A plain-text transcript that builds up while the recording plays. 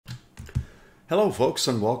Hello folks,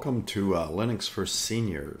 and welcome to Linux for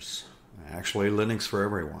Seniors, actually Linux for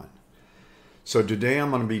everyone. So today I'm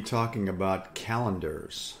going to be talking about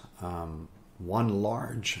calendars. One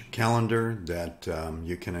large calendar that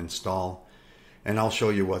you can install, and I'll show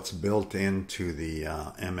you what's built into the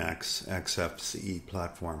MX Xfce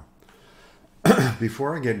platform.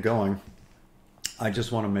 Before I get going, I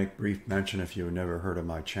just want to make brief mention, if you've never heard of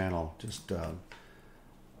my channel, just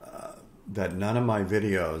that none of my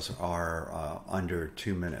videos are under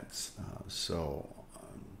 2 minutes. So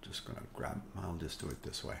I'm just going to I'll just do it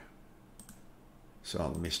this way. So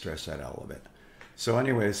let me stress that out a little bit. So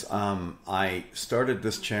anyways, I started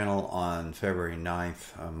this channel on February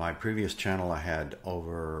 9th. My previous channel, I had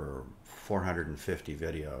over 450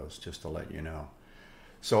 videos, just to let you know.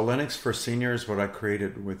 So Linux for Seniors, what I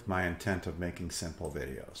created with my intent of making simple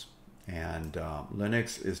videos. And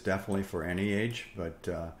Linux is definitely for any age, but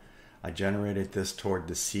I generated this toward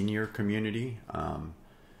the senior community.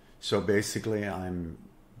 So basically I'm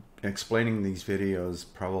explaining these videos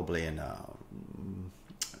probably in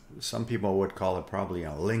some people would call it probably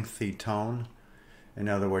a lengthy tone. In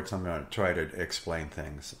other words, I'm going to try to explain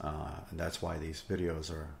things. And that's why these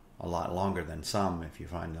videos are a lot longer than some, if you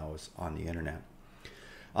find those on the internet.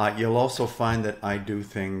 You'll also find that I do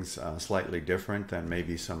things slightly different than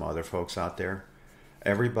maybe some other folks out there.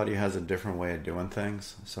 Everybody has a different way of doing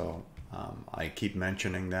things, so I keep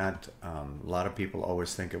mentioning that. A lot of people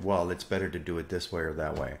always think, well, it's better to do it this way or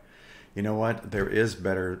that way. You know what? There is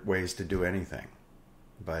better ways to do anything,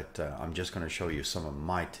 but I'm just going to show you some of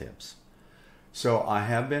my tips. So I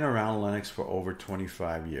have been around Linux for over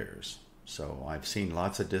 25 years, so I've seen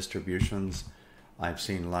lots of distributions. I've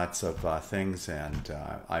seen lots of things, and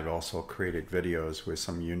I've also created videos with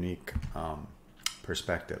some unique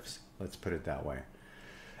perspectives. Let's put it that way.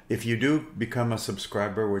 If you do become a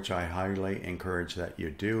subscriber, which I highly encourage that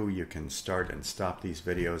you do, you can start and stop these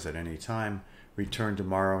videos at any time. Return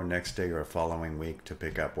tomorrow, next day, or following week to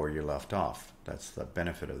pick up where you left off. That's the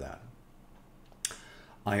benefit of that.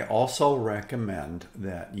 I also recommend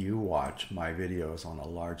that you watch my videos on a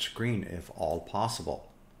large screen if all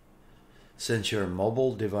possible. Since your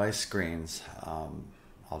mobile device screens,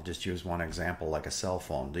 I'll just use one example like a cell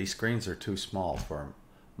phone. These screens are too small for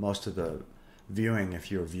most of the viewing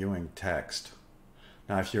if you're viewing text.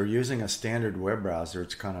 Now if you're using a standard web browser,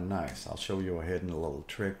 it's kind of nice. I'll show you a hidden little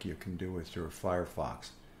trick you can do with your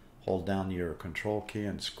Firefox. Hold down your control key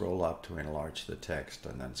and scroll up to enlarge the text,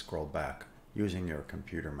 and then scroll back using your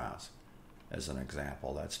computer mouse. As an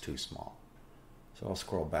example, that's too small. So I'll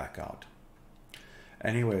scroll back out.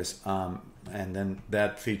 Anyways, and then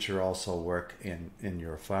that feature also work in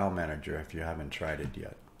your file manager if you haven't tried it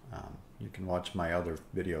yet. You can watch my other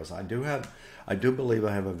videos. I do believe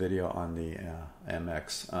I have a video on the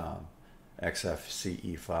MX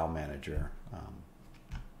Xfce file manager.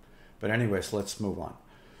 But anyways, let's move on.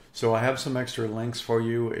 So I have some extra links for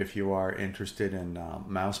you. If you are interested in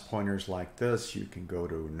mouse pointers like this, you can go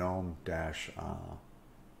to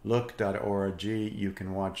gnome-look.org. You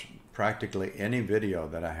can watch practically any video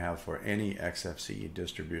that I have for any Xfce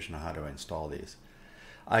distribution on how to install these.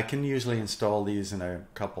 I can usually install these in a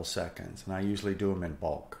couple seconds, and I usually do them in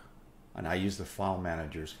bulk. And I use the file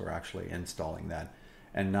managers for actually installing that,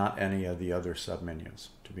 and not any of the other submenus,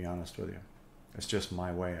 to be honest with you. It's just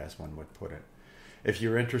my way, as one would put it. If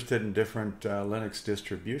you're interested in different Linux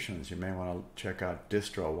distributions, you may want to check out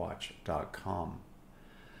distrowatch.com.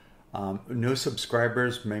 New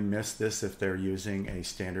subscribers may miss this if they're using a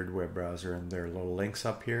standard web browser, and there are little links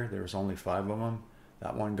up here. There's only 5 of them.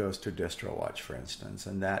 That one goes to DistroWatch, for instance,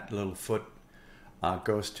 and that little foot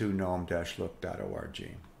goes to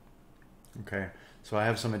gnome-look.org. Okay, so I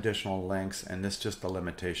have some additional links, and this is just a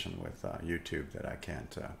limitation with YouTube that I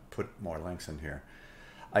can't put more links in here.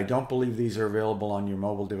 I don't believe these are available on your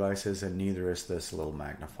mobile devices, and neither is this little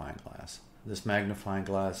magnifying glass. This magnifying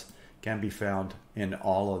glass can be found in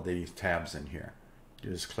all of these tabs in here. You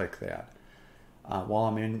just click that. While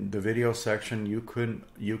I'm in the video section, you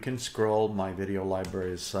can scroll. My video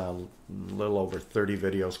library is a little over 30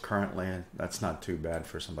 videos currently. That's not too bad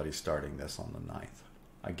for somebody starting this on the 9th.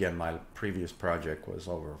 Again, my previous project was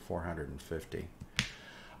over 450.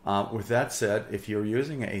 With that said, if you're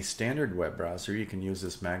using a standard web browser, you can use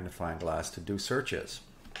this magnifying glass to do searches.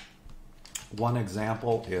 One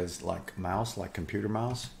example is like mouse, like computer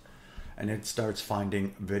mouse, and it starts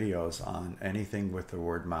finding videos on anything with the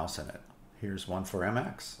word mouse in it. Here's one for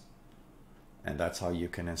MX, and that's how you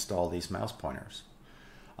can install these mouse pointers.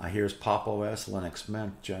 Here's Pop! OS, Linux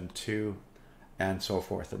Mint, Gen 2, and so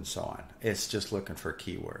forth and so on. It's just looking for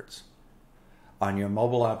keywords. On your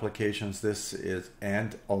mobile applications, this is,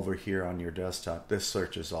 and over here on your desktop, this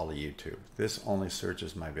searches all of YouTube. This only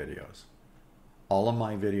searches my videos. All of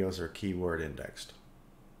my videos are keyword indexed.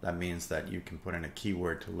 That means that you can put in a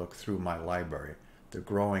keyword to look through my library, the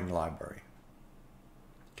growing library.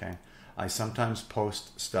 Okay. I sometimes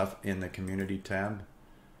post stuff in the community tab.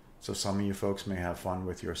 So some of you folks may have fun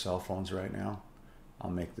with your cell phones right now. I'll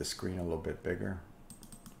make the screen a little bit bigger.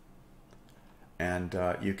 And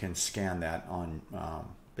you can scan that on,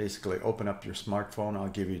 basically open up your smartphone. I'll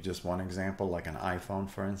give you just one example, like an iPhone,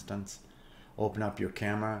 for instance. Open up your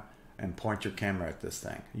camera and point your camera at this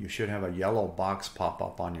thing. You should have a yellow box pop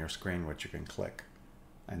up on your screen which you can click.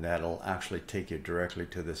 And that'll actually take you directly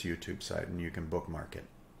to this YouTube site, and you can bookmark it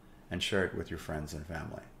and share it with your friends and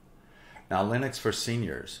family. Now, Linux for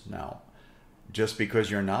seniors. Now, just because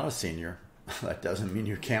you're not a senior, that doesn't mean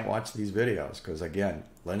you can't watch these videos, because again,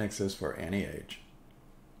 Linux is for any age.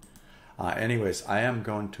 Anyways, I am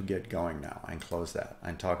going to get going now and close that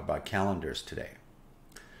and talk about calendars today.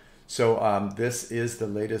 So this is the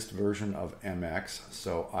latest version of MX,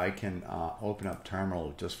 so I can open up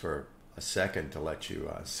Terminal just for a second to let you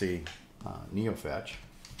see Neofetch.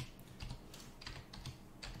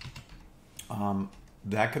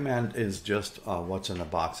 That command is just what's in the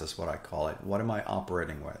box is what I call it. What am I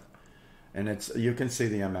operating with? And it's, you can see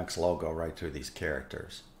the MX logo right through these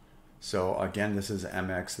characters. So again, this is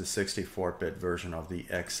MX, the 64-bit version of the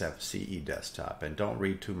Xfce desktop. And don't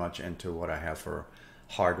read too much into what I have for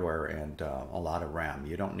hardware and a lot of RAM.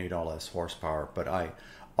 You don't need all this horsepower, but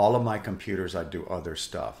all of my computers, I do other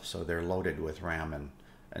stuff. So they're loaded with RAM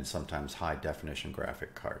and sometimes high definition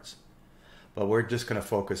graphic cards. But we're just going to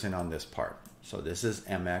focus in on this part. So this is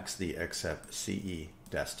MX, the Xfce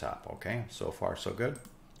desktop. Okay, so far so good,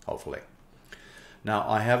 hopefully. Now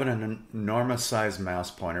I have an enormous size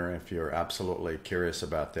mouse pointer. If you're absolutely curious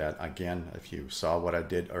about that, again, if you saw what I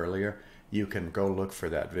did earlier, you can go look for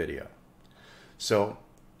that video. So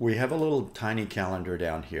we have a little tiny calendar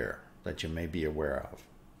down here that you may be aware of.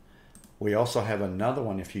 We also have another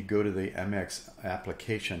one. If you go to the MX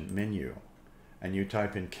application menu and you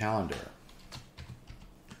type in calendar,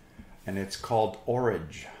 and it's called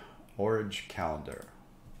Orage Calendar.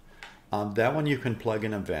 That one you can plug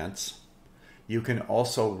in events. You can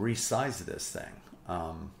also resize this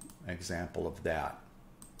thing. Example of that.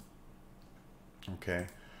 Okay.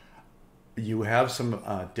 You have some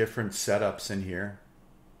different setups in here.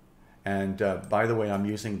 And by the way, I'm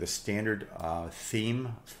using the standard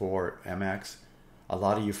theme for MX. A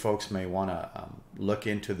lot of you folks may want to look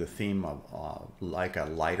into the theme of like a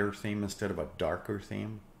lighter theme instead of a darker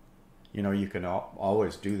theme. You know, you can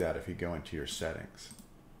always do that if you go into your settings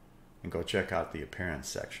and go check out the appearance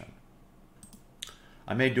section.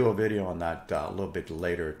 I may do a video on that a little bit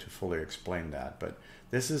later to fully explain that, but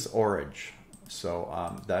this is Orage.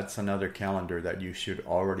 So that's another calendar that you should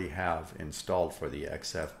already have installed for the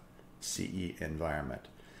Xfce environment.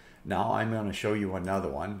 Now I'm going to show you another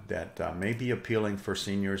one that may be appealing for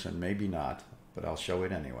seniors and maybe not, but I'll show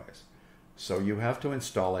it anyways. So you have to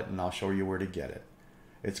install it, and I'll show you where to get it.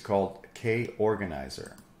 It's called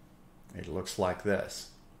Korganizer. It looks like this.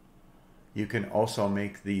 You can also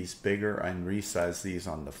make these bigger and resize these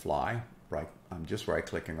on the fly. Right, I'm just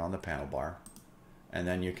right-clicking on the panel bar, and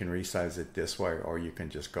then you can resize it this way, or you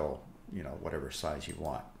can just go, you know, whatever size you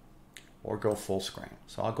want, or go full screen.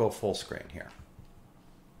 So I'll go full screen here.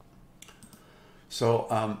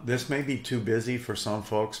 So this may be too busy for some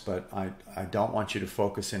folks, but I don't want you to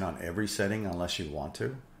focus in on every setting unless you want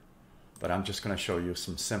to. But I'm just going to show you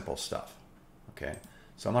some simple stuff. Okay,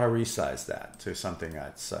 so I'm going to resize that to something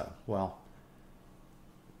that's, well,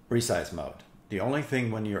 resize mode. The only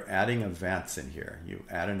thing when you're adding events in here, you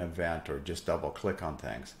add an event or just double click on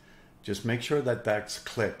things, just make sure that that's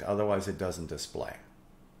clicked, otherwise it doesn't display.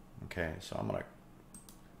 Okay, so I'm going to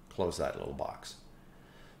close that little box.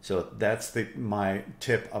 So that's my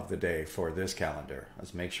tip of the day for this calendar,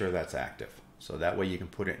 is make sure that's active. So that way you can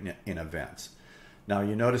put it in events. Now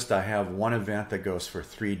you noticed I have one event that goes for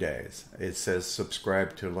 3 days. It says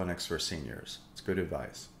subscribe to Linux for seniors. It's good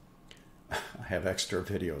advice. I have extra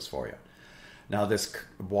videos for you. Now this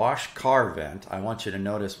wash car event, I want you to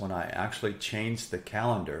notice when I actually change the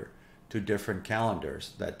calendar to different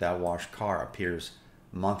calendars, that wash car appears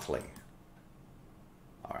monthly.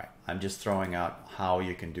 All right, I'm just throwing out how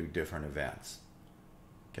you can do different events.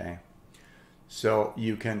 Okay, so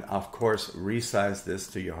you can of course resize this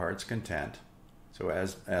to your heart's content. So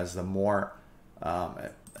as the more,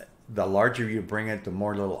 the larger you bring it, the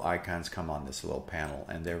more little icons come on this little panel,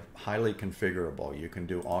 and they're highly configurable. You can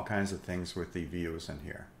do all kinds of things with the views in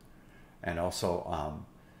here. And also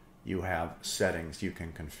you have settings. You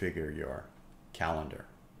can configure your calendar.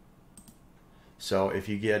 So if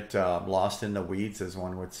you get lost in the weeds, as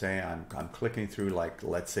one would say, I'm clicking through, like,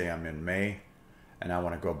 let's say I'm in May and I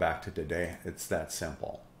want to go back to today. It's that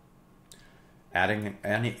simple. Adding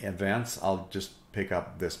any events, I'll just pick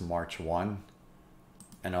up this March 1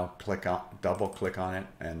 and I'll double click on it,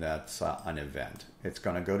 and that's an event. It's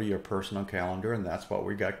going to go to your personal calendar, and that's what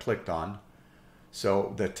we got clicked on.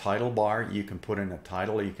 So the title bar, you can put in a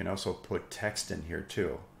title. You can also put text in here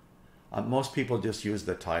too. Most people just use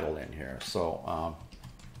the title in here. So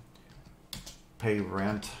pay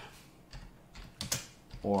rent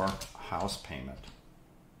or house payment.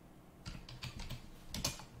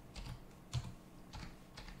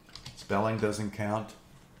 Spelling doesn't count.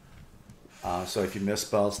 So if you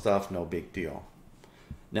misspell stuff, no big deal.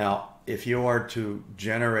 Now, if you are to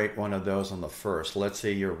generate one of those on the 1st, let's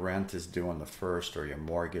say your rent is due on the 1st, or your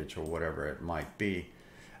mortgage, or whatever it might be,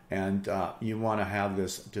 and you want to have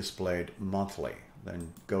this displayed monthly,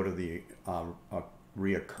 then go to the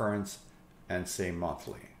reoccurrence and say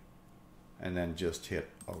monthly, and then just hit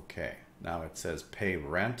OK. Now it says pay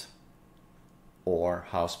rent or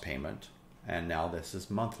house payment, and now this is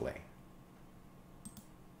monthly.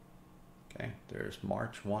 Okay, there's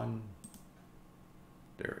March 1.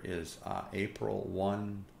 There is April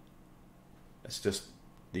 1. It's just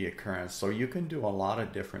the occurrence. So you can do a lot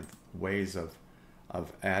of different ways of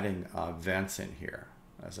adding events in here,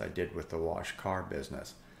 as I did with the wash car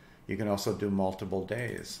business. You can also do multiple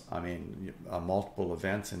days. I mean, multiple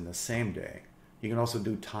events in the same day. You can also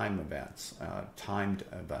do timed events.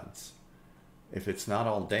 If it's not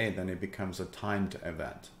all day, then it becomes a timed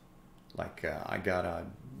event. Like I got a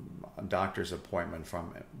doctor's appointment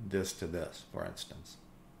from this to this, for instance.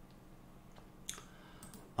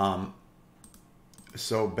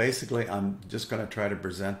 So basically, I'm just going to try to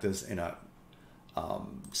present this in a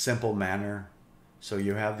simple manner. So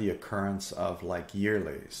you have the occurrence of like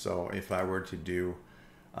yearly. So if I were to do,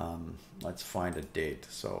 let's find a date.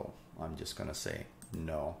 So I'm just going to say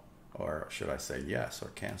no, or should I say yes or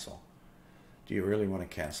cancel? Do you really want to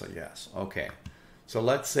cancel? Yes. Okay. So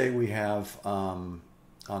let's say we have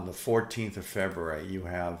on the 14th of February, you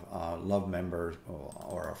have a love member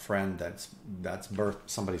or a friend that's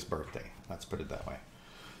somebody's birthday. Let's put it that way.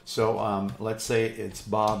 So let's say it's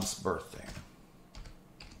Bob's birthday.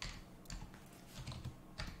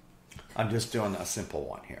 I'm just doing a simple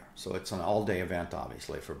one here. So it's an all-day event,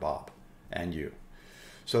 obviously, for Bob and you.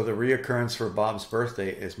 So the reoccurrence for Bob's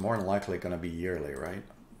birthday is more than likely going to be yearly, right?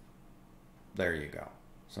 There you go.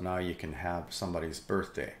 So now you can have somebody's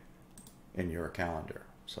birthday in your calendar.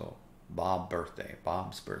 So Bob's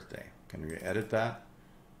birthday. Can we edit that?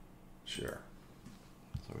 Sure.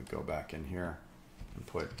 So we go back in here and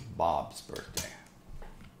put Bob's birthday.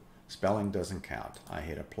 Spelling doesn't count. I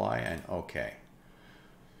hit apply and OK.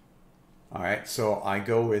 All right, so I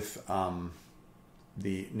go with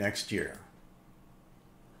the next year.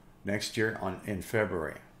 Next year in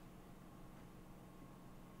February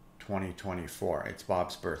 2024. It's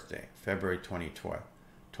Bob's birthday, February 2024.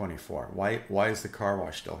 Why is the car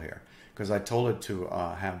wash still here? Because I told it to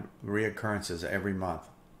have reoccurrences every month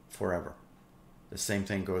forever. The same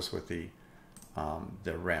thing goes with the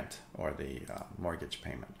rent or the mortgage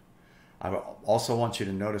payment. I also want you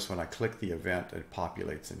to notice when I click the event, it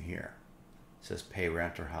populates in here. It says pay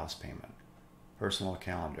rent or house payment. Personal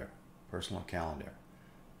calendar.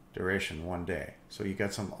 Duration 1 day. So you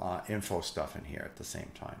got some info stuff in here at the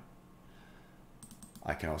same time.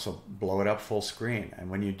 I can also blow it up full screen,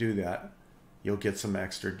 and when you do that, you'll get some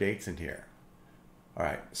extra dates in here. All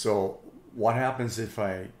right, so what happens if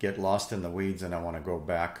I get lost in the weeds and I want to go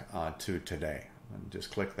back to today? And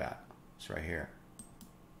just click that. It's right here.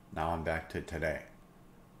 Now I'm back to today.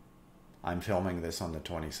 I'm filming this on the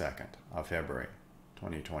 22nd of February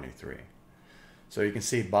 2023. So you can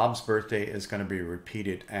see Bob's birthday is going to be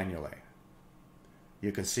repeated annually.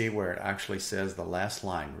 You can see where it actually says the last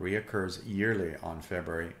line reoccurs yearly on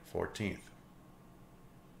February 14th.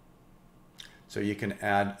 So you can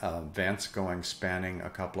add events spanning a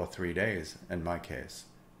couple of 3 days, in my case.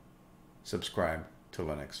 Subscribe to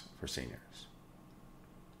Linux for Seniors.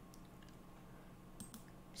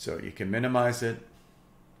 So you can minimize it.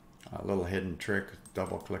 A little hidden trick,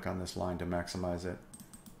 double click on this line to maximize it,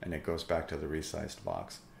 and it goes back to the resized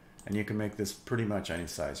box. And you can make this pretty much any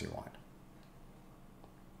size you want.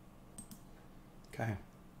 Okay.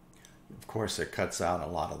 Of course, it cuts out a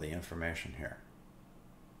lot of the information here,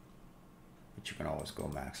 but you can always go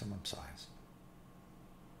maximum size.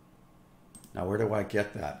 Now, where do I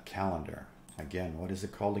get that calendar? Again, what is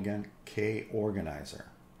it called again? Korganizer.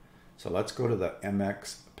 So let's go to the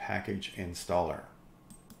MX package installer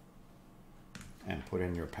and put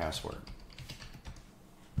in your password.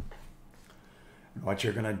 What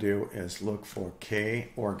you're going to do is look for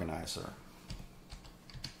Korganizer.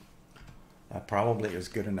 That probably is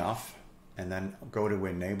good enough. And then go to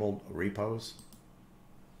enabled repos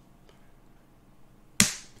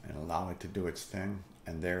and allow it to do its thing.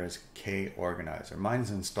 And there is Korganizer. Mine's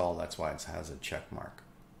installed, that's why it has a check mark.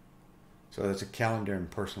 So there's a calendar and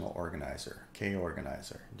personal organizer,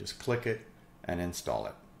 Korganizer. Just click it and install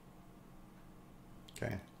it.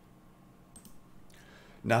 Okay.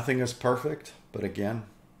 Nothing is perfect, but again,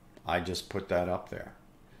 I just put that up there.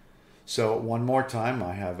 So one more time,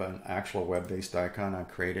 I have an actual web-based icon I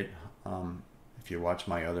created. If you watch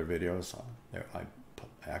my other videos, I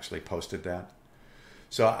actually posted that.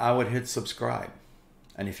 So I would hit subscribe.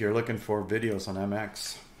 And if you're looking for videos on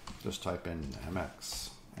MX, just type in MX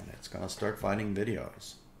and it's going to start finding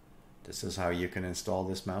videos. This is how you can install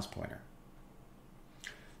this mouse pointer.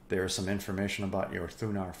 There's some information about your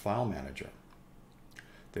Thunar file manager.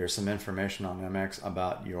 There's some information on MX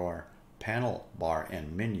about your panel bar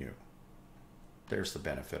and menu. There's the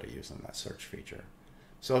benefit of using that search feature.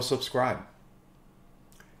 So subscribe.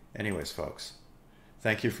 Anyways, folks,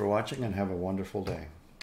 thank you for watching and have a wonderful day.